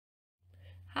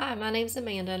Hi, my name's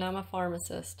Amanda and I'm a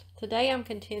pharmacist. Today I'm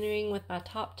continuing with my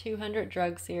top 200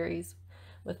 drug series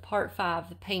with part 5,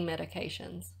 the pain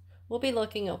medications. We'll be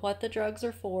looking at what the drugs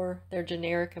are for, their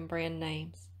generic and brand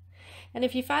names. And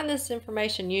if you find this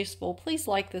information useful, please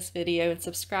like this video and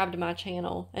subscribe to my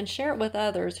channel and share it with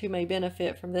others who may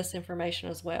benefit from this information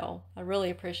as well. I really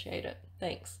appreciate it.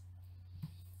 Thanks.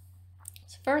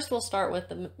 So first we'll start with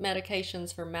the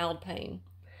medications for mild pain.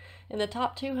 In the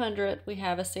top 200, we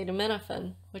have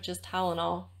acetaminophen, which is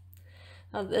Tylenol.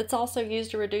 It's also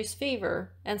used to reduce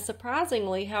fever, and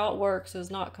surprisingly, how it works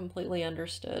is not completely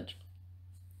understood.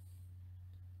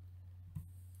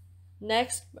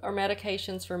 Next are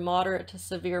medications for moderate to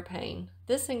severe pain.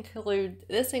 This includes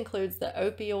the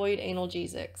opioid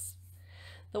analgesics.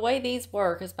 The way these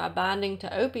work is by binding to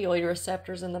opioid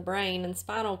receptors in the brain and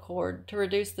spinal cord to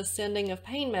reduce the sending of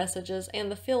pain messages and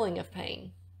the feeling of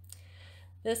pain.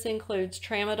 This includes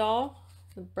tramadol,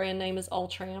 the brand name is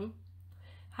Ultram,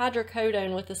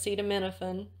 hydrocodone with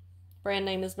acetaminophen, brand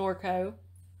name is Norco,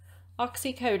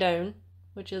 oxycodone,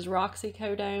 which is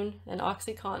roxicodone and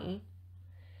OxyContin,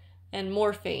 and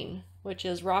morphine, which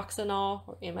is Roxanol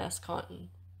or MS-Contin.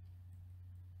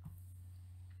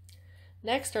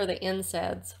 Next are the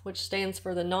NSAIDs, which stands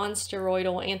for the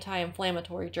Non-Steroidal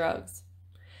Anti-Inflammatory Drugs.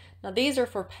 Now these are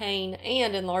for pain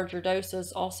and in larger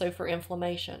doses also for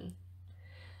inflammation.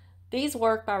 These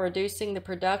work by reducing the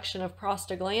production of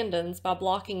prostaglandins by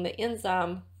blocking the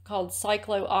enzyme called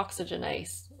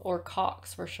cyclooxygenase, or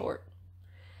COX for short.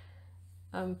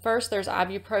 First there's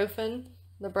ibuprofen.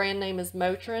 The brand name is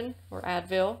Motrin or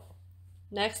Advil.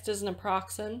 Next is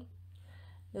naproxen.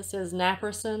 This is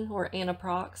naproxen or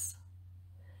Anaprox.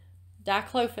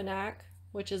 Diclofenac,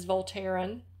 which is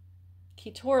Voltaren.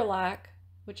 Ketorolac,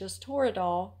 which is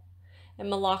Toradol.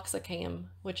 And meloxicam,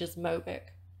 which is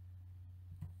Mobic.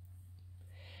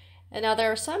 And now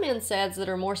there are some NSAIDs that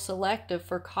are more selective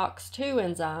for COX-2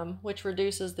 enzyme, which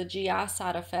reduces the GI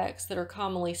side effects that are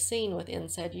commonly seen with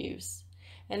NSAID use.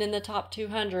 And in the top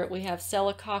 200 we have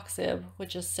celecoxib,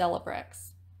 which is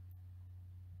Celebrex.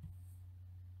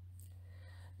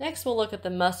 Next we'll look at the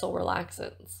muscle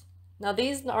relaxants. Now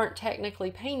these aren't technically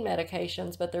pain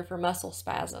medications, but they're for muscle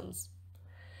spasms.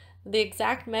 The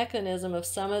exact mechanism of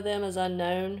some of them is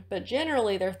unknown, but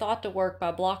generally they're thought to work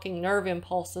by blocking nerve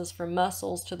impulses from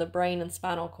muscles to the brain and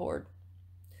spinal cord.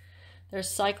 There's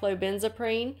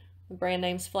cyclobenzaprine, the brand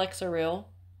name's Flexeril,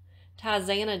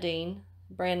 tizanidine,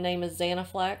 the brand name is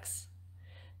Xanaflex,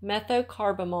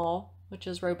 methocarbamol, which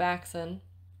is Robaxin,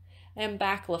 and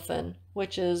baclofen,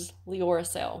 which is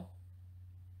Leoracel.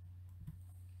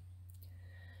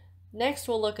 Next,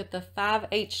 we'll look at the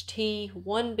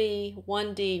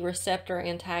 5-HT1B1D receptor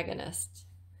antagonists.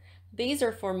 These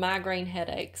are for migraine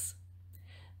headaches.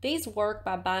 These work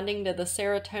by binding to the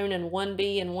serotonin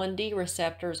 1B and 1D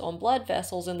receptors on blood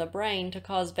vessels in the brain to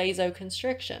cause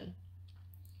vasoconstriction.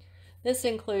 This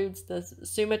includes the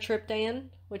sumatriptan,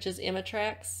 which is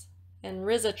Imitrex, and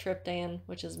rizatriptan,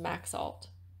 which is Maxalt.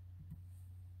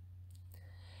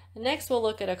 Next we'll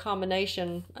look at a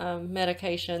combination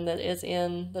medication that is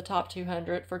in the top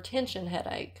 200 for tension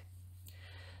headache.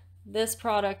 This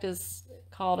product is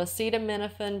called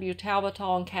acetaminophen,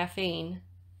 butalbital, and caffeine,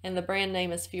 and the brand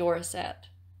name is Fioricet.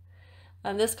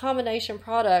 This combination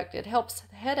product, it helps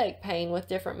headache pain with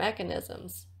different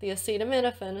mechanisms. The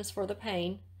acetaminophen is for the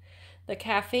pain. The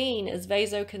caffeine is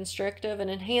vasoconstrictive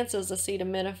and enhances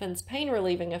acetaminophen's pain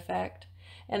relieving effect,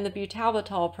 and the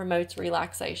butalbital promotes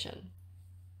relaxation.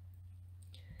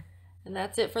 And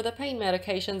that's it for the pain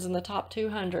medications in the top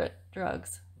 200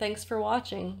 drugs. Thanks for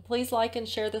watching. Please like and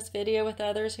share this video with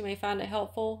others who may find it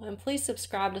helpful, and please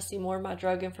subscribe to see more of my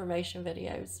drug information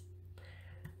videos.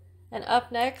 And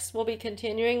up next, we'll be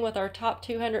continuing with our top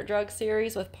 200 drug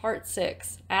series with part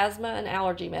 6, asthma and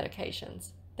allergy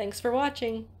medications. Thanks for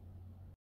watching.